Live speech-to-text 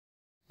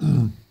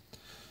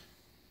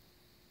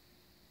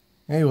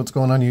Hey, what's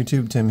going on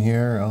YouTube? Tim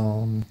here.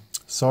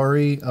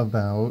 Sorry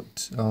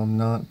about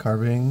not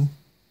posting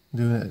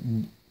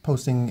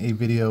a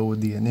video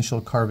with the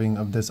initial carving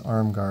of this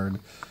arm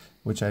guard,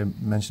 which I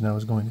mentioned I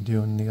was going to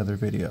do in the other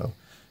video.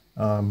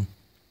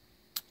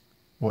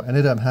 What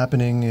ended up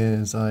happening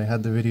is I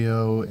had the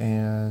video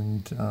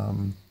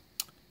and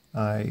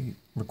I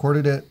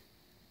recorded it,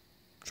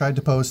 tried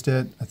to post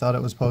it. I thought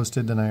it was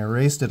posted, then I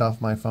erased it off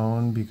my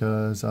phone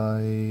because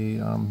I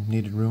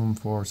needed room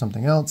for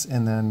something else,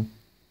 and then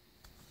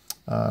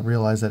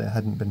realized that it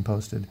hadn't been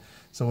posted.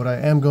 So what I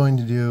am going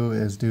to do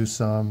is do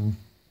some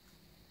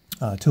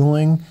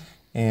tooling,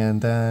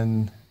 and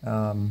then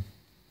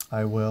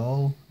I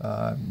will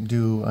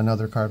do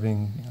another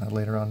carving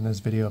later on in this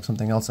video of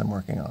something else I'm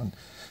working on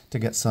to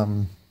get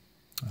some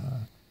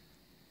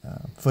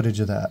footage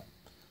of that.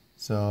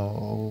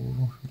 So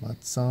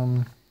let's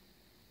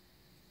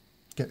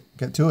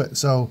get to it.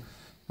 So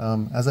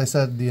as I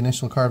said, the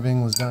initial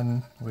carving was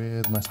done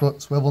with my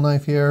swivel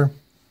knife here.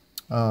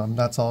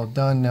 That's all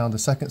done. Now the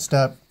second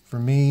step for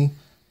me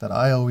that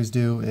I always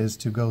do is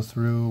to go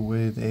through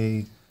with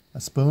a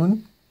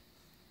spoon.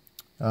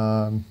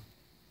 You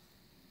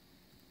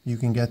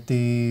can get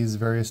these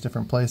various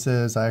different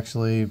places.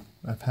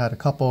 I've had a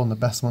couple, and the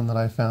best one that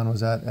I found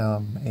was at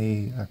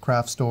a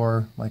craft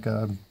store, like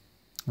a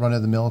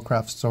run-of-the-mill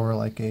craft store,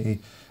 like a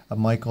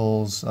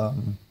Michael's,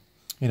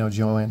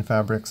 Joann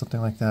Fabric,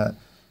 something like that.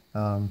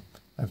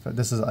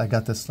 I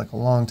got this like a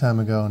long time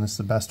ago, and it's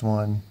the best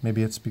one.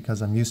 Maybe it's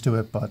because I'm used to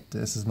it, but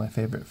this is my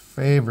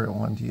favorite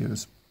one to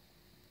use.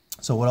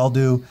 So what I'll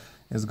do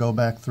is go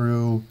back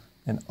through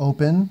and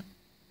open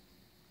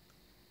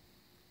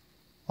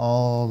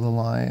all the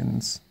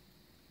lines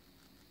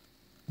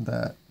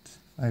that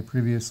I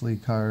previously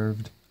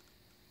carved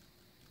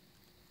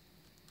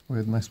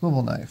with my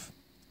swivel knife.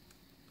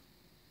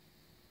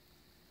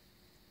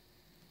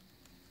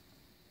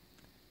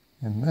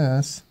 And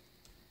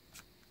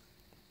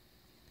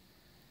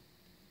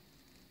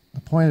the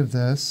point of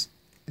this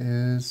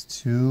is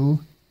to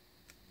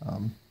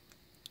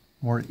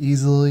more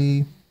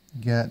easily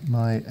get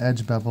my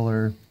edge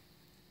beveler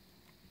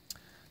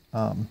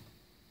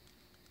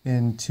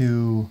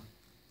into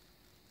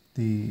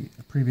the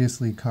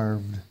previously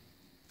carved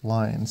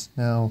lines.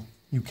 Now,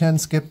 you can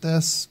skip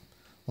this.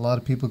 A lot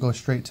of people go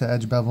straight to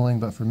edge beveling,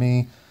 but for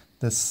me,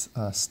 this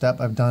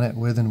step, I've done it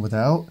with and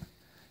without,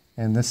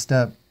 and this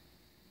step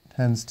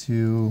tends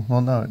to,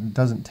 well, no, it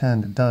doesn't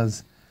tend, it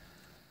does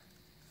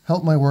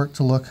help my work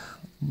to look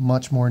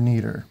much more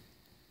neater.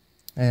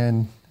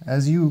 And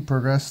as you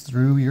progress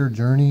through your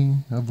journey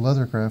of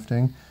leather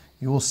crafting,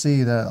 you will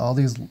see that all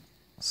these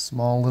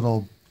small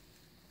little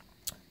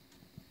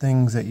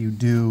things that you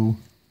do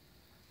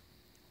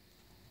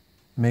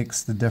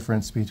makes the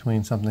difference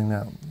between something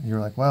that you're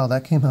like, wow,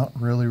 that came out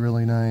really,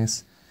 really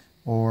nice,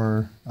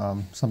 or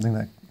something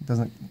that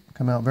doesn't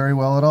come out very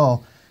well at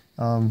all.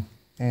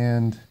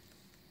 And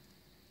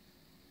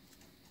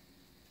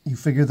you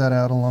figure that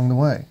out along the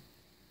way.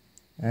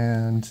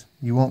 And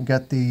you won't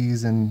get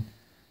these and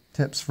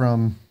tips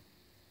from,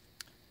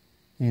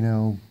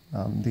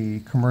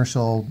 the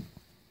commercial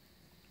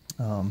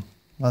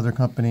leather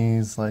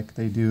companies like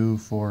they do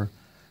for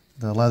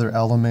the Leather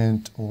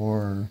Element,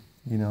 or,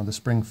 the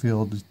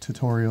Springfield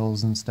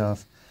tutorials and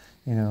stuff.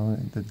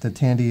 The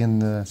Tandy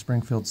and the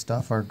Springfield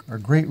stuff are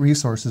great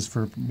resources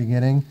for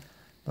beginning,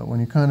 but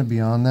when you're kind of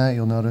beyond that,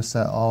 you'll notice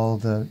that all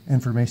the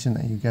information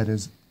that you get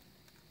is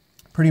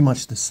pretty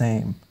much the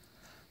same.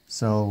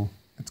 So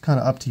it's kind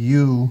of up to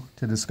you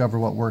to discover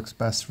what works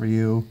best for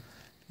you,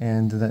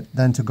 and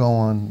then to go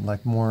on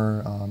like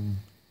more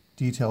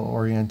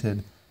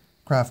detail-oriented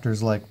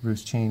crafters like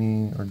Bruce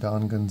Cheney or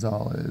Don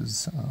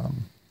Gonzalez,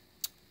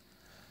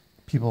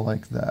 people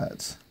like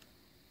that.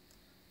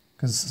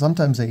 Because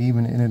sometimes they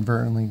even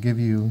inadvertently give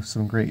you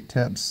some great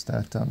tips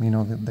that,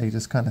 they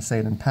just kind of say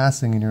it in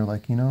passing, and you're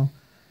like,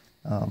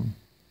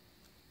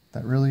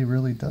 that really,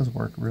 really does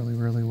work really,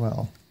 really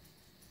well.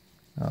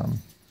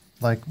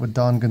 Like with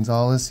Don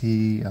Gonzalez,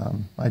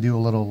 I do a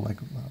little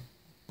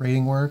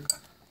braiding work.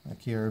 Like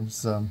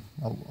here's a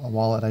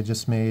wallet I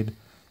just made,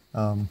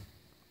 and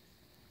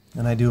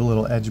I do a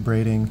little edge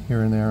braiding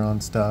here and there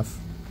on stuff.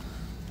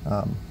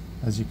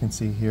 As you can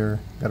see here,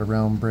 got a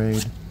round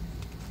braid,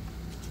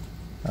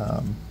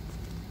 and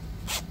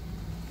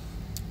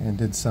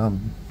did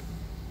some,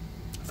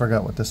 I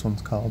forgot what this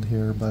one's called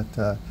here,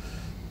 but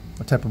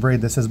what type of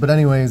braid this is. But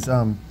anyways,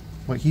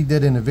 what he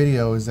did in the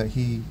video is that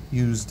he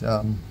used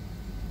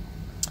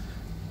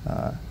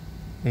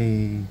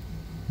a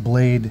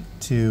blade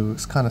to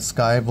kind of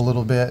skive a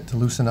little bit to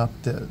loosen up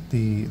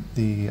the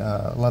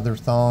leather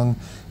thong,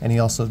 and he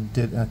also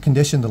did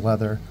conditioned the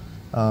leather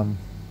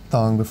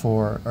thong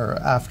before or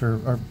after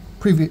or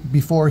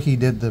before he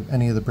did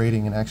any of the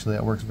braiding, and actually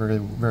that works very,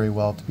 very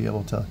well to be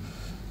able to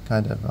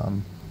kind of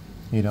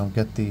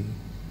get the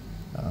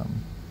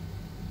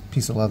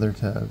piece of leather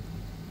to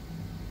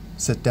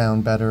sit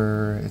down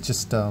better. It's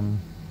just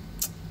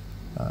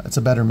it's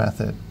a better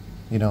method,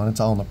 and it's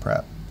all in the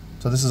prep.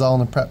 So this is all in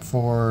the prep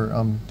for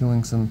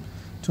doing some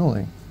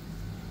tooling.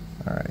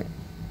 All right.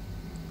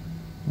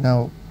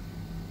 Now,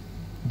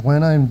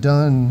 when I'm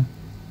done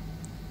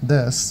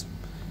this,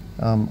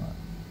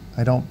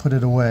 I don't put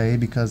it away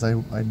because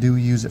I do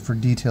use it for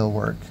detail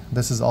work.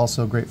 This is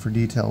also great for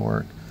detail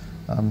work.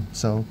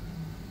 So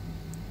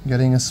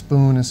getting a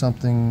spoon is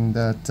something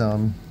that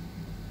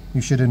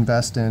you should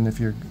invest in if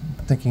you're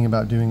thinking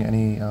about doing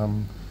any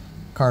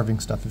carving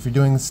stuff. If you're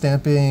doing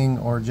stamping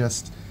or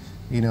just,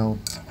 you know,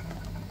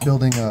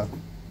 building a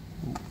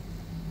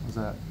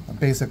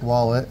basic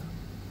wallet,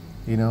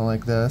 you know,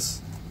 like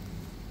this,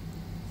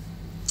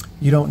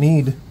 you don't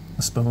need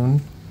a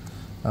spoon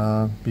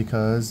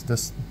because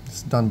this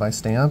is done by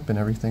stamp and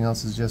everything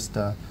else is just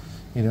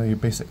you know, your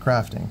basic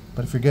crafting.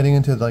 But if you're getting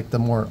into like the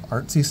more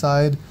artsy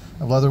side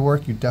of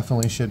leatherwork, you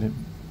definitely should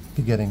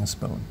be getting a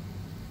spoon.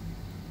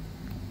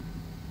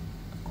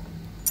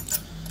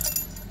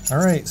 All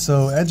right,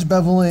 so edge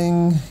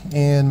beveling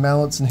and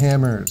mallets and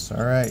hammers.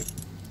 All right,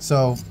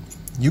 so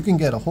you can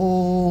get a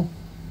whole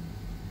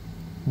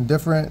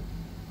different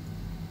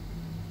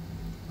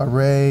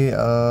array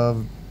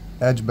of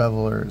edge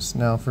bevelers.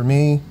 Now for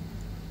me,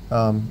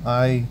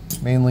 I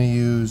mainly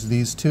use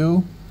these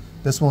two.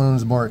 This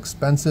one's more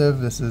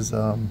expensive. This is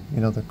you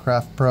know, the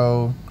Craft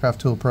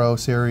Tool Pro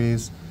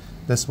series.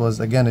 This was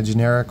again a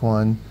generic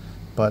one,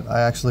 but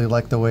I actually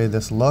like the way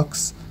this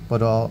looks.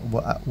 But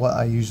what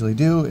I usually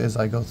do is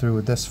I go through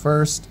with this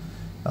first,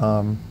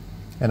 and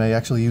I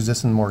actually use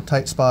this in more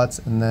tight spots,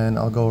 and then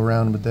I'll go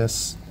around with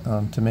this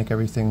to make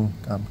everything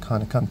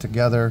kind of come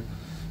together.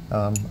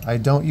 I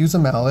don't use a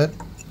mallet.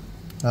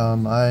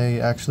 I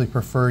actually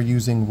prefer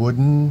using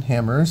wooden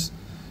hammers.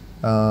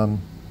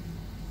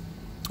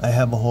 I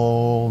have a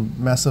whole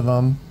mess of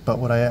them, but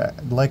what I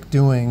like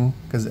doing,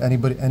 because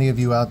any of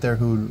you out there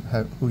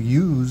who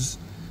use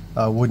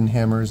wooden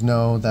hammers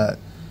know that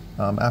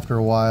after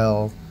a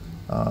while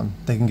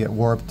they can get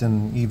warped,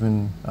 and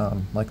even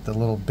like the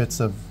little bits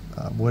of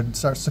wood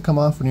starts to come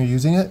off when you're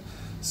using it.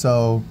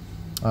 So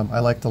I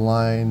like to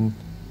line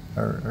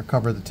or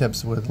cover the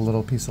tips with a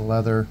little piece of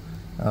leather,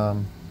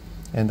 and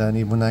then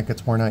even when that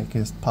gets worn out, you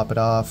can just pop it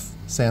off,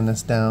 sand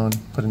this down,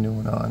 put a new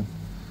one on.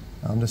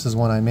 This is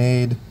one I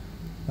made,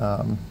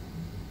 and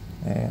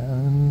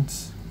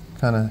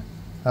kind of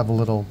have a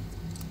little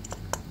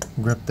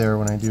grip there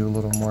when I do a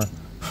little more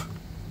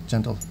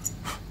gentle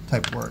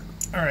type work.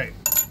 All right,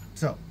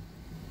 so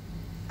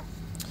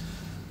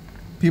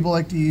people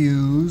like to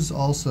use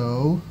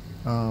also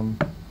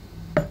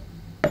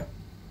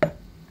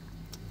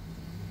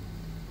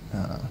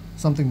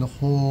something to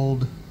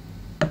hold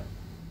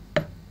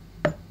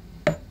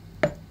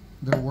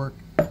their work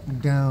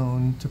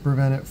down to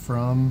prevent it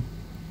from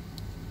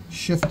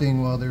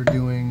shifting while they're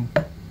doing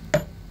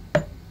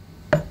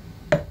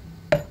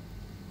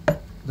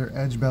their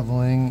edge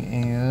beveling,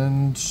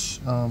 and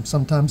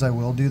sometimes I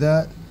will do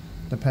that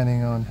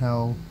depending on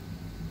how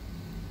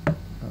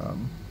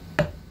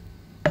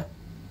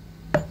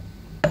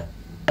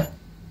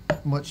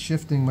much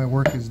shifting my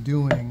work is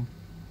doing.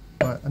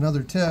 But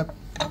another tip,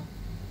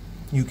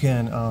 you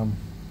can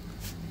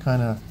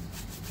kind of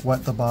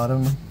wet the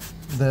bottom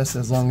of this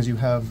as long as you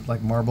have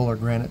like marble or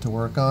granite to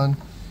work on,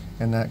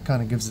 and that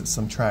kind of gives it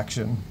some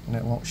traction and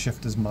it won't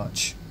shift as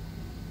much.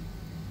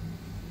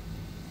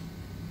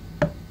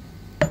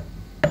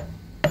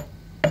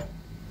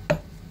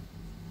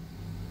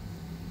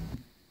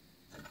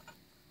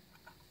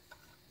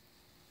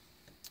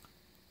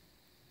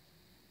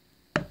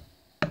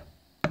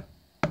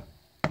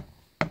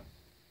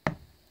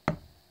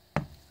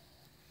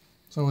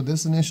 So with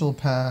this initial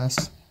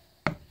pass,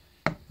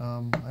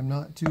 I'm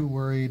not too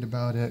worried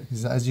about it,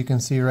 because as you can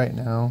see right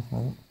now,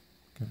 well,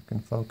 if I can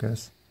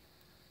focus,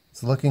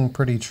 it's looking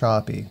pretty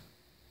choppy.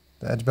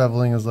 The edge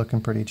beveling is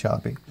looking pretty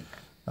choppy.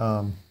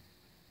 But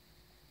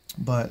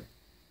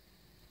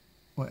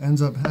what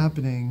ends up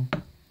happening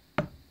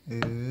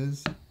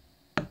is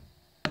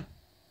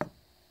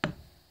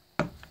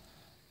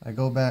I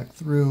go back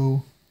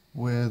through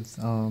with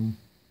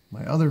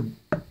my other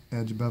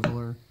edge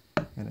beveler,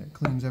 and it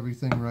cleans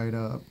everything right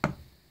up,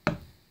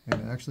 and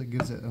it actually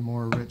gives it a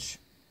more rich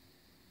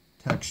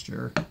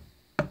texture.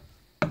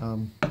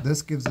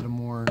 This gives it a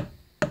more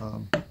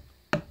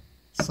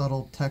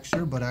subtle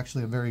texture, but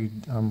actually a very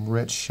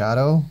rich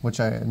shadow, which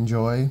I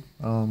enjoy,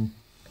 and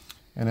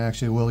I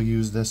actually will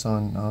use this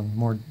on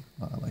more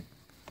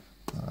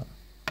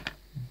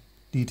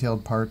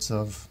detailed parts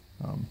of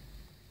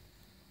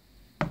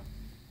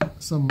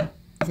some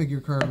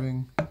figure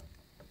carving.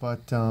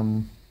 But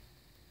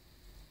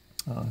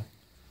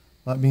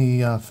let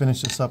me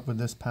finish this up with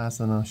this pass,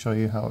 and I'll show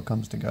you how it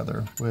comes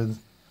together with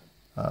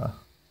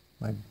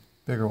my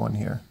bigger one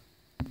here.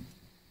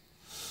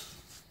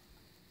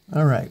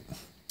 All right,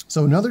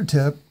 so another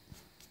tip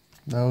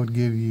that I would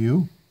give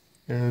you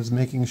is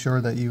making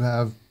sure that you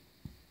have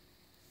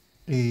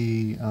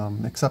a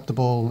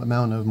acceptable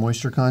amount of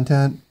moisture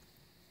content,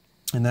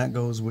 and that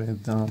goes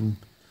with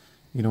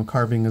you know,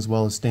 carving as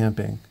well as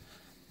stamping.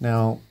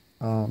 Now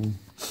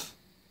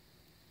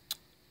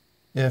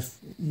If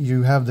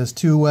you have this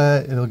too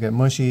wet, it'll get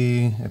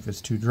mushy. If it's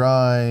too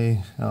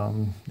dry,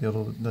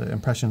 the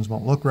impressions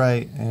won't look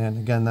right. And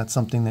again, that's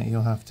something that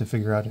you'll have to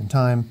figure out in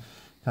time.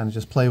 Kind of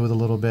just play with a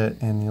little bit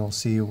and you'll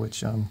see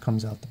which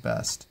comes out the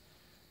best.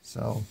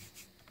 So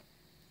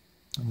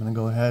I'm going to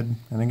go ahead,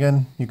 and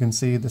again, you can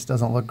see this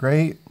doesn't look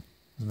great.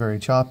 It's very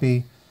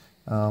choppy,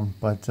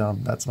 but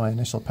that's my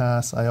initial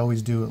pass. I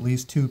always do at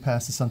least 2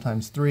 passes,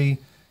 sometimes 3,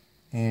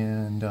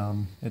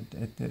 and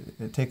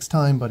it takes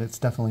time, but it's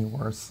definitely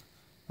worth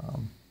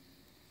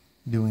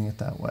doing it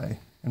that way,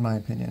 in my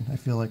opinion. I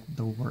feel like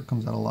the work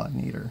comes out a lot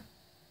neater.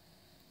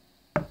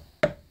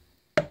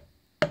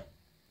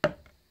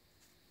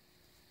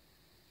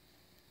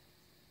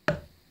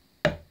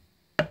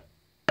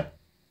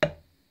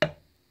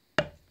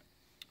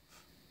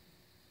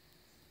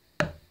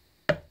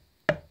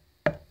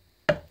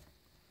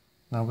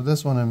 Now with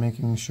this one, I'm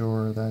making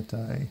sure that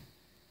I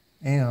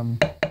am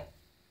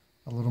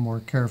a little more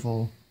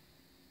careful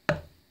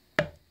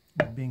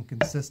of being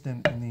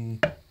consistent in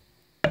the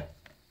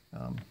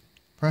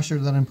pressure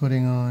that I'm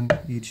putting on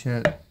each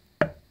hit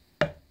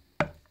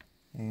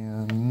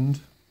and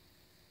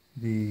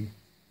the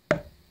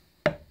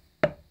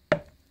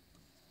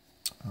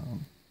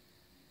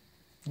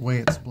way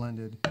it's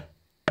blended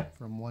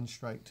from one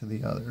strike to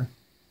the other.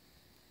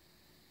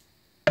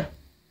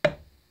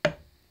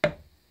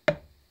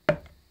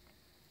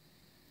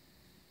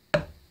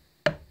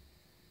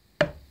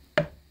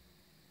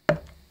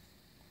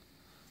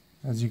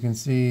 As you can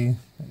see,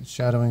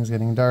 shadowing is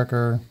getting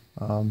darker,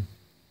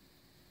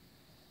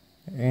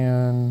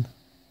 and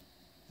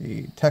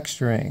the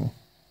texturing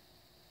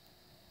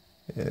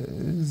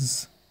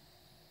is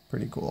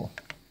pretty cool.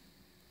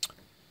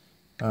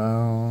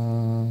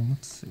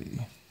 Let's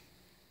see.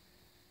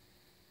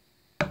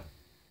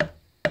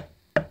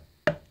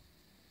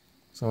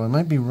 So I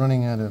might be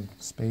running out of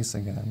space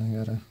again. I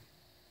gotta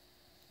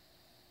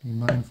be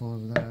mindful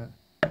of that.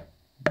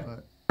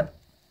 But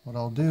what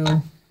I'll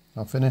do,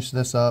 I'll finish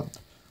this up,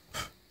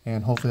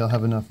 and hopefully I'll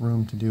have enough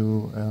room to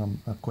do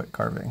a quick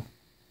carving.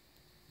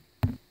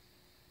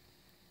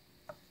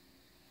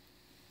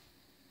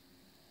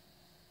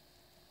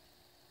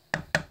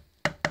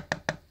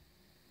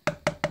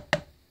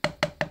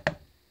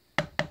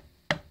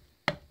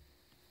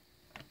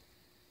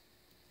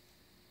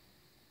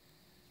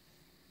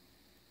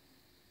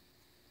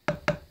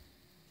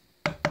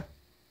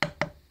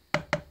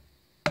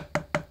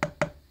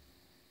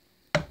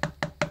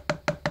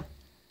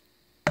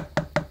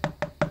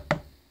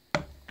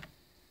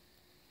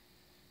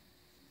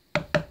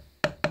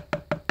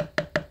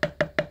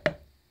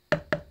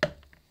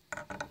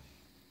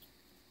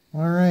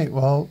 Alright,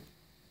 well,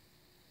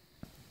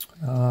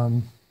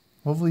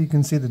 hopefully you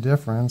can see the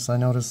difference. I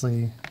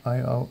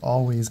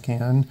always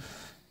can.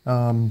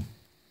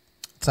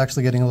 It's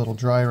actually getting a little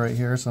dry right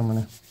here, so I'm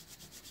going to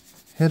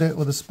hit it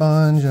with a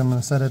sponge. I'm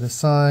going to set it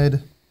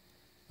aside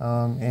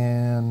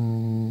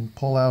and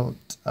pull out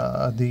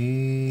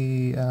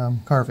the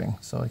carving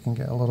so I can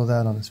get a little of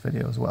that on this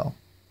video as well.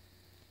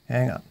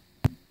 Hang on.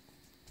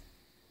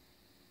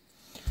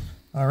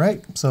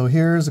 Alright, so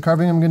here's the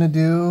carving I'm going to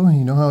do.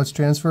 You know how it's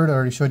transferred. I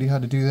already showed you how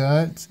to do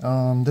that.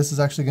 This is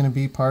actually going to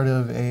be part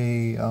of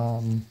a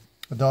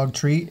dog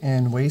treat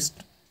and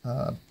waste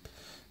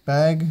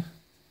bag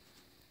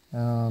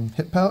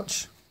hip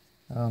pouch.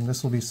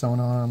 This will be sewn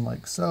on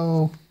like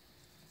so.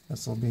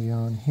 This will be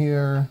on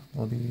here.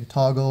 There'll be a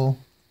toggle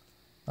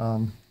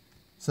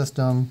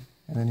system,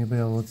 and then you'll be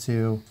able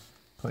to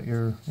put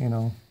your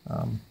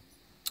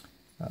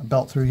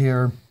belt through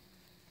here.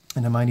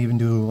 And I might even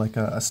do like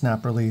a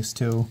snap release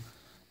too.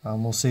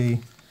 We'll see.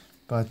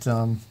 But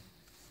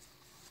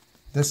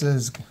this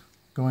is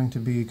going to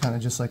be kind of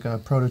just like a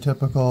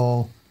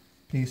prototypical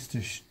piece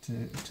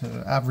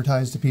to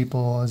advertise to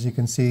people. As you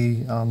can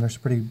see, there's a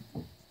pretty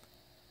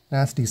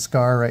nasty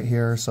scar right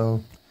here.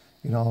 So,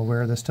 I'll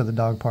wear this to the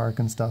dog park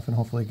and stuff and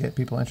hopefully get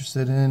people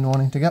interested in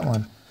wanting to get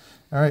one.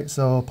 All right,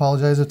 so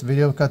apologize if the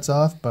video cuts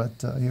off,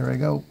 but here I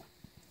go.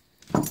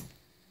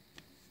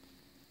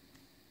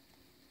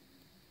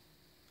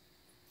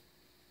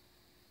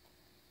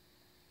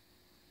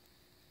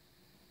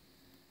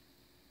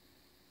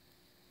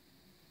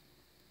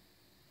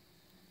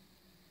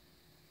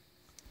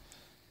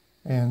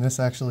 And this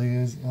actually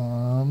is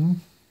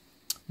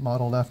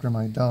modeled after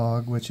my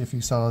dog, which if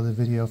you saw the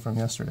video from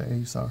yesterday,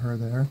 you saw her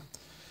there.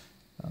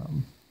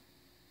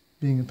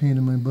 Being a pain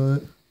in my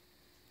butt.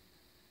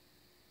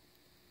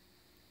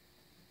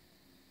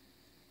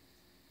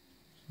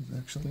 She's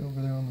actually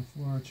over there on the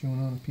floor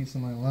chewing on a piece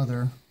of my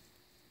leather.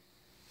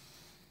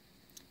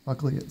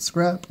 Luckily it's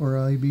scrap or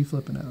I'd be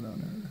flipping out on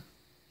her.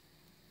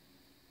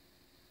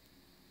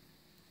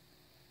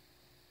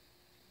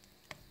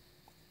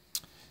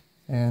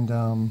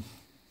 And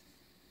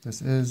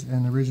this is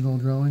an original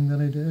drawing that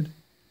I did.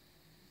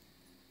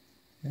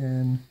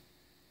 And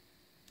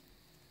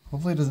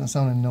hopefully it doesn't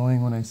sound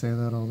annoying when I say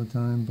that all the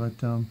time,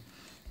 but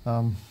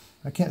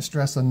I can't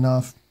stress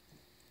enough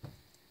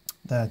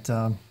that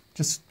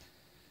just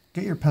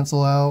get your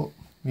pencil out,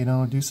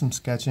 do some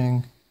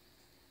sketching.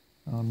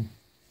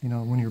 you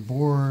know, when you're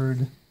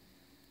bored,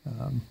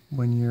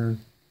 when you're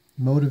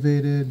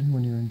motivated,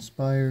 when you're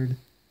inspired.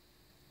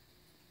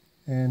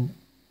 And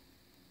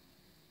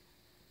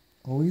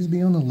always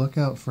be on the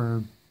lookout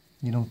for,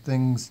 you know,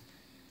 things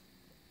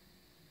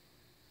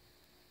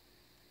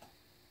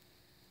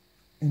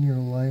in your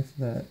life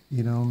that,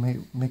 you know,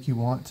 make you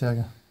want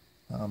to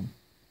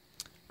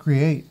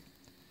create.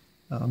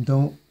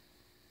 Don't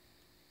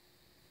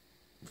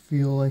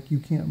feel like you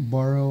can't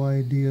borrow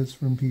ideas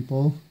from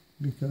people,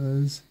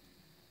 because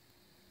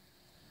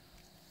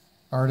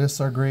artists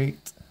are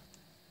great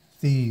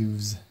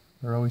thieves.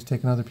 They're always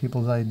taking other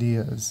people's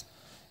ideas,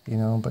 you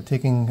know, but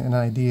taking an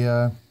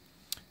idea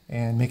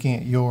and making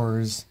it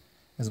yours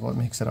is what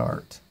makes it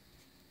art.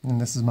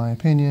 And this is my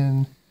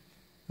opinion,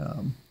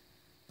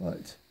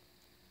 but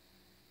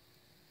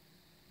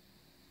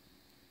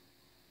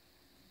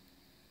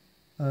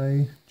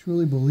I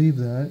truly believe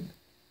that,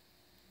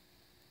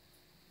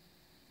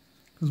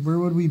 because where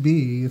would we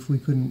be if we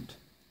couldn't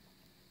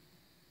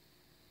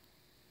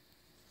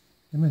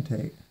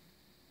imitate?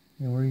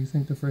 You know, where do you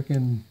think the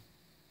frickin'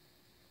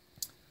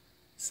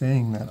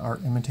 saying that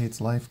art imitates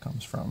life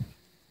comes from?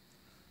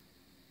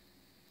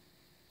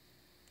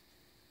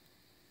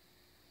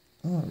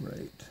 All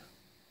right.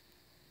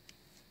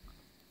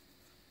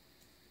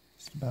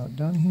 Just about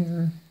done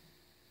here.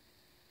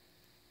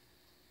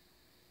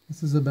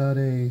 This is about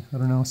a, I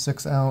don't know,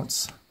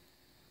 6-ounce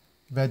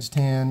veg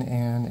tan,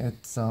 and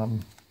it's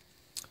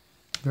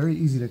very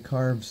easy to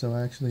carve, so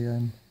actually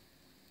I'm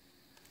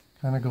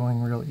kind of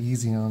going real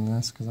easy on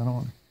this because I don't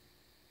want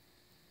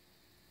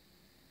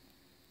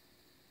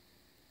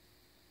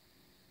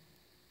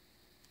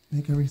to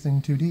make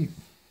everything too deep.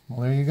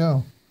 Well, there you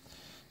go.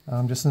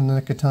 Just in the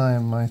nick of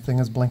time, my thing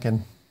is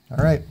blinking.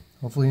 All right,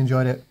 hopefully you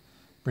enjoyed it.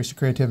 Embrace your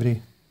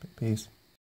creativity. Peace.